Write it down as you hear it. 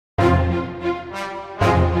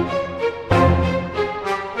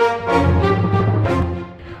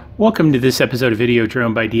Welcome to this episode of Video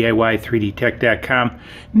Drone by DIY3DTech.com.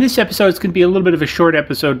 In this episode, it's going to be a little bit of a short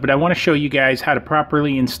episode, but I want to show you guys how to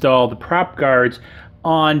properly install the prop guards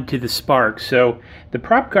onto the Spark. So the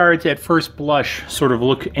prop guards at first blush sort of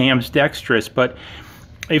look ambidextrous, but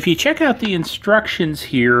if you check out the instructions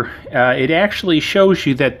here, it actually shows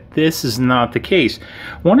you that this is not the case.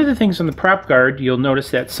 One of the things on the prop guard, you'll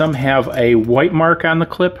notice that some have a white mark on the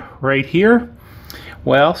clip right here.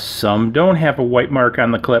 Well, some don't have a white mark on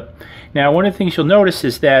the clip. Now, one of the things you'll notice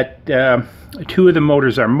is that two of the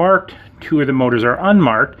motors are marked, two of the motors are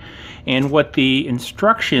unmarked, and what the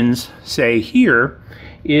instructions say here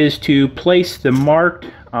is to place the marked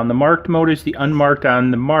on the marked motors, the unmarked on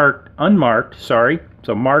the unmarked, so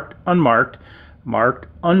marked, unmarked, marked,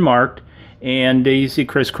 unmarked, and you see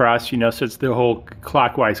crisscross, so it's the whole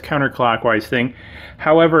clockwise, counterclockwise thing.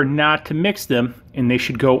 However, not to mix them, and they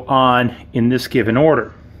should go on in this given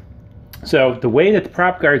order. So the way that the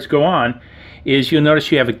prop guards go on is you'll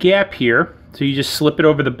notice you have a gap here, so you just slip it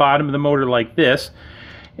over the bottom of the motor like this,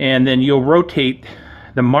 and then you'll rotate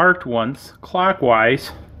the marked ones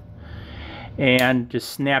clockwise and just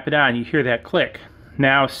snap it on. You hear that click.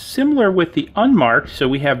 Now, similar with the unmarked, so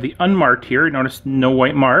we have the unmarked here, notice no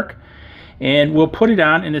white mark, and we'll put it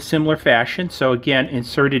on in a similar fashion. So again,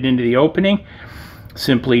 insert it into the opening,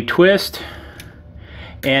 simply twist,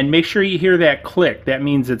 and make sure you hear that click. That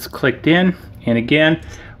means it's clicked in. And again,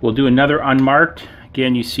 we'll do another unmarked.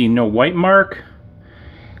 Again, you see no white mark.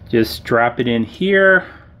 Just drop it in here,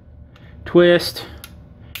 twist,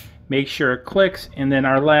 make sure it clicks, and then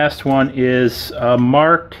our last one is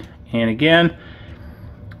marked. And again,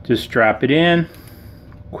 just drop it in,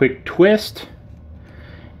 quick twist,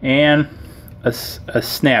 and a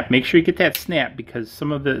snap. Make sure you get that snap because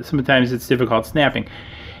sometimes it's difficult snapping.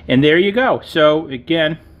 And there you go. So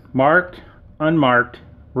again, marked, unmarked,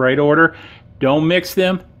 right order. Don't mix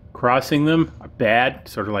them. Crossing them are bad,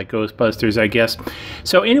 sort of like Ghostbusters, I guess.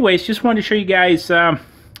 So anyways, just wanted to show you guys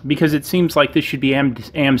because it seems like this should be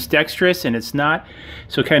ambidextrous and it's not.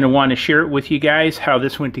 So kind of want to share it with you guys how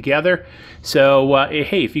this went together. So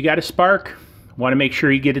hey, if you got a Spark, want to make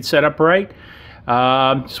sure you get it set up right.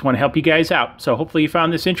 Just want to help you guys out. So hopefully you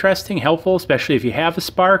found this interesting, helpful, especially if you have a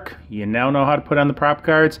Spark. You now know how to put on the prop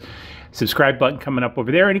guards. Subscribe button coming up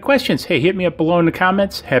over there. Any questions? Hey, hit me up below in the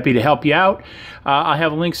comments. Happy to help you out. I'll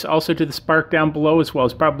have links also to the Spark down below, as well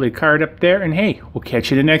as probably a card up there. And hey, we'll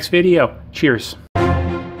catch you in the next video. Cheers.